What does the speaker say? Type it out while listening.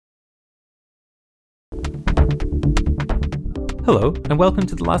Hello, and welcome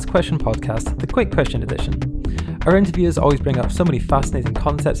to the Last Question podcast, the Quick Question Edition. Our interviews always bring up so many fascinating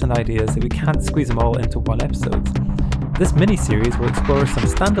concepts and ideas that we can't squeeze them all into one episode. This mini-series will explore some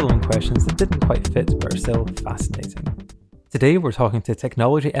standalone questions that didn't quite fit but are still fascinating. Today we're talking to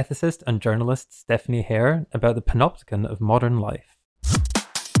technology ethicist and journalist Stephanie Hare about the Panopticon of modern life.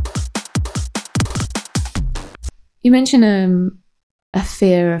 You mentioned a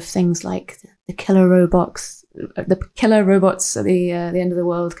fear of things like the killer robots at the end of the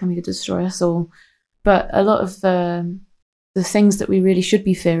world coming to destroy us all. But a lot of the things that we really should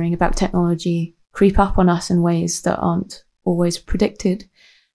be fearing about technology creep up on us in ways that aren't always predicted.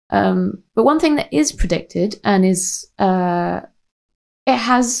 But one thing that is predicted and is it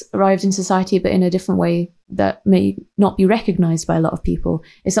has arrived in society, but in a different way that may not be recognized by a lot of people,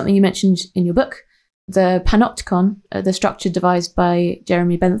 is something you mentioned in your book, the Panopticon, the structure devised by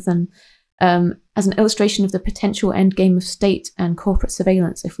Jeremy Bentham, as an illustration of the potential endgame of state and corporate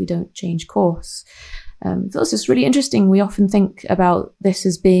surveillance if we don't change course. This is really interesting. We often think about this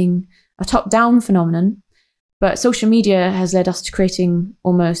as being a top-down phenomenon, but social media has led us to creating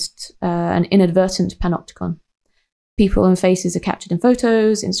almost an inadvertent panopticon. People and faces are captured in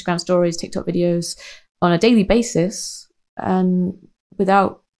photos, Instagram stories, TikTok videos on a daily basis, and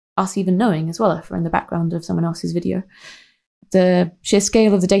without us even knowing as well if we're in the background of someone else's video. The sheer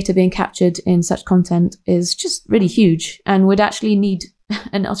scale of the data being captured in such content is just really huge and would actually need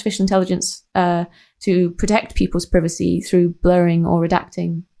an artificial intelligence to protect people's privacy through blurring or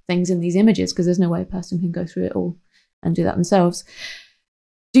redacting things in these images, because there's no way a person can go through it all and do that themselves.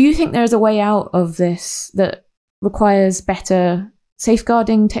 Do you think there is a way out of this that requires better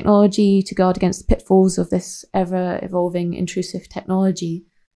safeguarding technology to guard against the pitfalls of this ever-evolving intrusive technology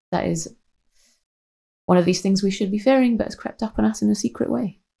that is one of these things we should be fearing, but has crept up on us in a secret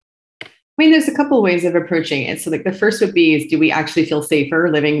way? I mean, there's a couple of ways of approaching it. So like the first would be, is do we actually feel safer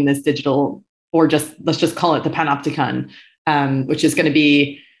living in this digital, or just, let's just call it the Panopticon, which is going to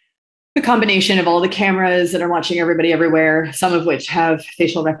be the combination of all the cameras that are watching everybody everywhere, some of which have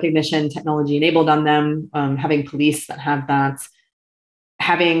facial recognition technology enabled on them, having police that have that,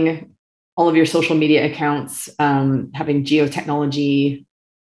 having all of your social media accounts, having geofencing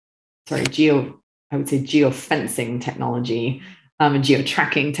technology, and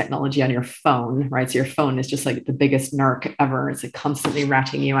geo-tracking technology on your phone, right? So your phone is just like the biggest narc ever. It's like constantly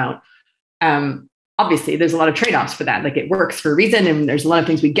ratting you out. Obviously, there's a lot of trade-offs for that. Like, it works for a reason, and there's a lot of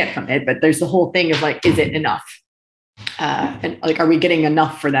things we get from it, but there's the whole thing of like, is it enough? And like, are we getting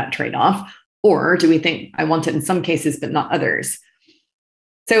enough for that trade-off? Or do we think I want it in some cases, but not others?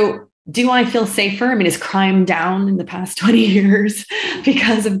 So do I feel safer? I mean, is crime down in the past 20 years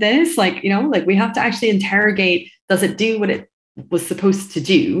because of this? Like, like we have to actually interrogate, does it do what it was supposed to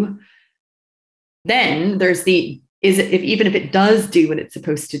do? Then there's even if it does do what it's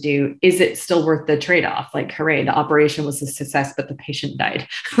supposed to do, is it still worth the trade-off? Like, hooray, the operation was a success, but the patient died.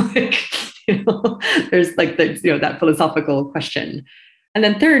 There's like that philosophical question. And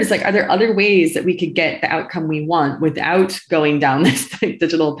then third is like, are there other ways that we could get the outcome we want without going down this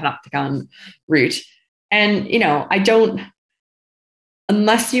digital panopticon route? And,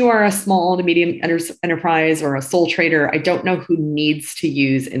 unless you are a small to medium enterprise or a sole trader, I don't know who needs to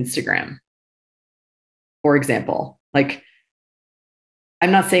use Instagram, for example. Like,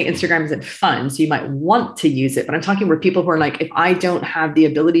 I'm not saying Instagram isn't fun, so you might want to use it, but I'm talking where people who are like, if I don't have the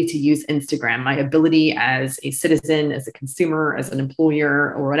ability to use Instagram, my ability as a citizen, as a consumer, as an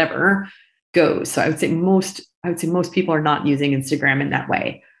employer, or whatever, goes. So I would say most people are not using Instagram in that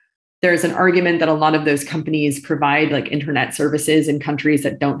way. There's an argument that a lot of those companies provide like internet services in countries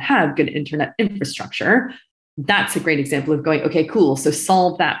that don't have good internet infrastructure. That's a great example of going, okay, cool. So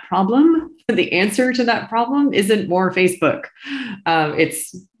solve that problem. The answer to that problem isn't more Facebook.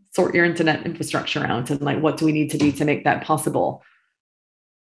 It's sort your internet infrastructure out and like, what do we need to do to make that possible?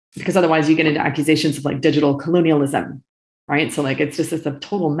 Because otherwise you get into accusations of like digital colonialism, right? So like, it's a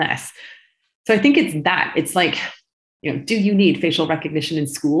total mess. So I think it's that. It's like, do you need facial recognition in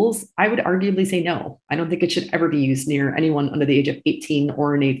schools? I would arguably say no. I don't think it should ever be used near anyone under the age of 18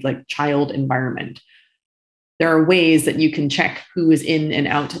 or in a like child environment. There are ways that you can check who is in and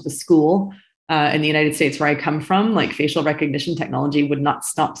out of the school. In the United States, where I come from, like facial recognition technology would not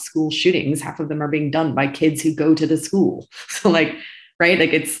stop school shootings. Half of them are being done by kids who go to the school. So like, right?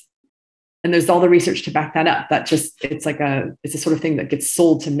 Like and there's all the research to back that up. It's a sort of thing that gets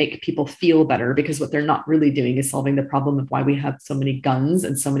sold to make people feel better, because what they're not really doing is solving the problem of why we have so many guns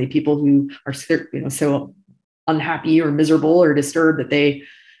and so many people who are, so unhappy or miserable or disturbed that they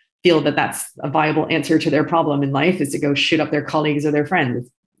feel that that's a viable answer to their problem in life, is to go shoot up their colleagues or their friends.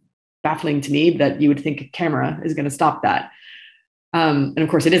 It's baffling to me that you would think a camera is going to stop that. And of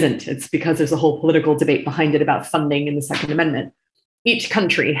course, it isn't. It's because there's a whole political debate behind it about funding in the Second Amendment. Each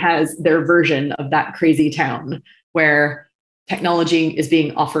country has their version of that crazy town where technology is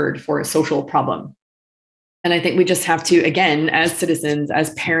being offered for a social problem. And I think we just have to, again, as citizens,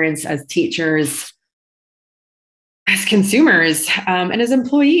 as parents, as teachers, as consumers, and as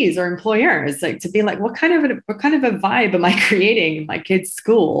employees or employers, like to be like, what kind of a vibe am I creating in my kid's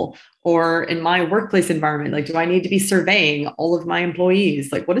school or in my workplace environment? Like, do I need to be surveying all of my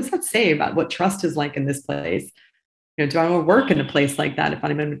employees? Like, what does that say about what trust is like in this place? You know, do I want to work in a place like that if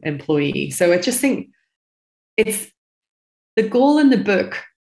I'm an employee? So I just think it's the goal in the book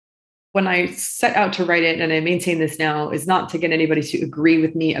when I set out to write it, and I maintain this now, is not to get anybody to agree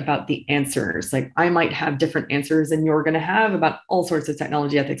with me about the answers. Like I might have different answers than you're going to have about all sorts of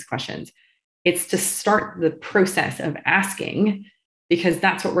technology ethics questions. It's to start the process of asking, because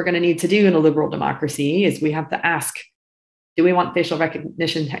that's what we're going to need to do in a liberal democracy, is we have to ask, do we want facial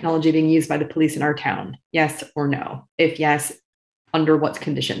recognition technology being used by the police in our town? Yes or no? If yes, under what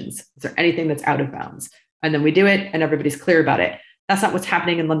conditions? Is there anything that's out of bounds? And then we do it and everybody's clear about it. That's not what's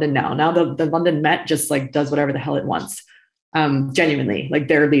happening in London now. Now the London Met just like does whatever the hell it wants. Genuinely, like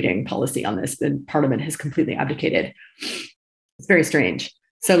they're leading policy on this. The Parliament has completely abdicated. It's very strange.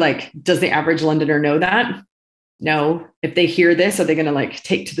 So like, does the average Londoner know that? No. If they hear this, are they going to like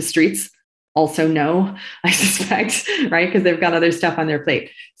take to the streets? Also no, I suspect, right? Because they've got other stuff on their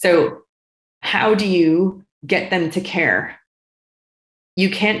plate. So how do you get them to care? You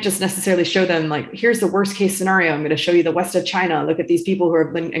can't just necessarily show them like, here's the worst case scenario. I'm going to show you the west of China. Look at these people who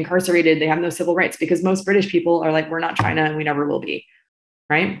have been incarcerated. They have no civil rights, because most British people are like, we're not China and we never will be,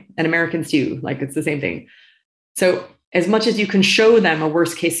 right? And Americans too, like it's the same thing. So as much as you can show them a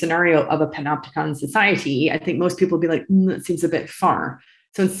worst case scenario of a Panopticon society, I think most people will be like, that seems a bit far.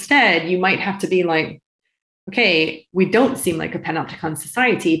 So instead, you might have to be like, okay, we don't seem like a Panopticon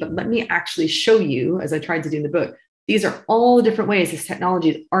society, but let me actually show you, as I tried to do in the book, these are all the different ways this technology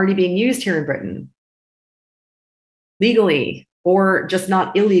is already being used here in Britain, legally or just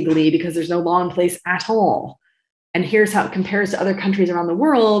not illegally because there's no law in place at all. And here's how it compares to other countries around the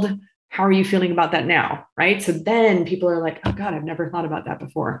world. How are you feeling about that now, right? So then people are like, oh God, I've never thought about that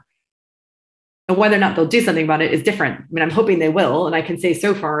before. And whether or not they'll do something about it is different. I mean, I'm hoping they will. And I can say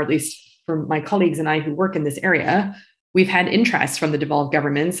so far, at least for my colleagues and I who work in this area, we've had interest from the devolved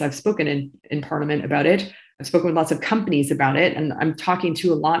governments. I've spoken in Parliament about it. I've spoken with lots of companies about it. And I'm talking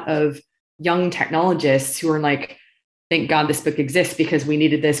to a lot of young technologists who are like, thank God this book exists because we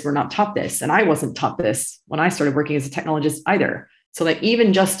needed this. We're not taught this. And I wasn't taught this when I started working as a technologist either. So like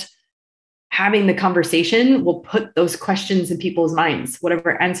even just having the conversation will put those questions in people's minds.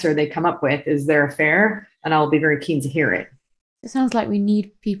 Whatever answer they come up with, is there fair? And I'll be very keen to hear it. It sounds like we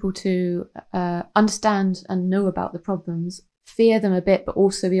need people to understand and know about the problems, fear them a bit, but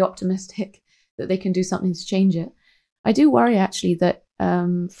also be optimistic that they can do something to change it. I do worry actually that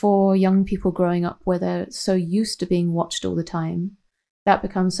for young people growing up where they're so used to being watched all the time, that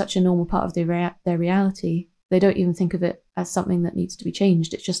becomes such a normal part of their reality. They don't even think of it as something that needs to be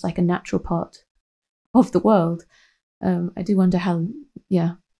changed. It's just like a natural part of the world. I do wonder how,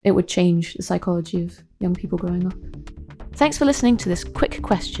 it would change the psychology of young people growing up. Thanks for listening to this quick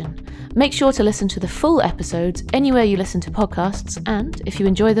question. Make sure to listen to the full episodes anywhere you listen to podcasts, and if you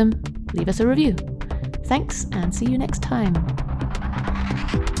enjoy them, leave us a review. Thanks, and see you next time.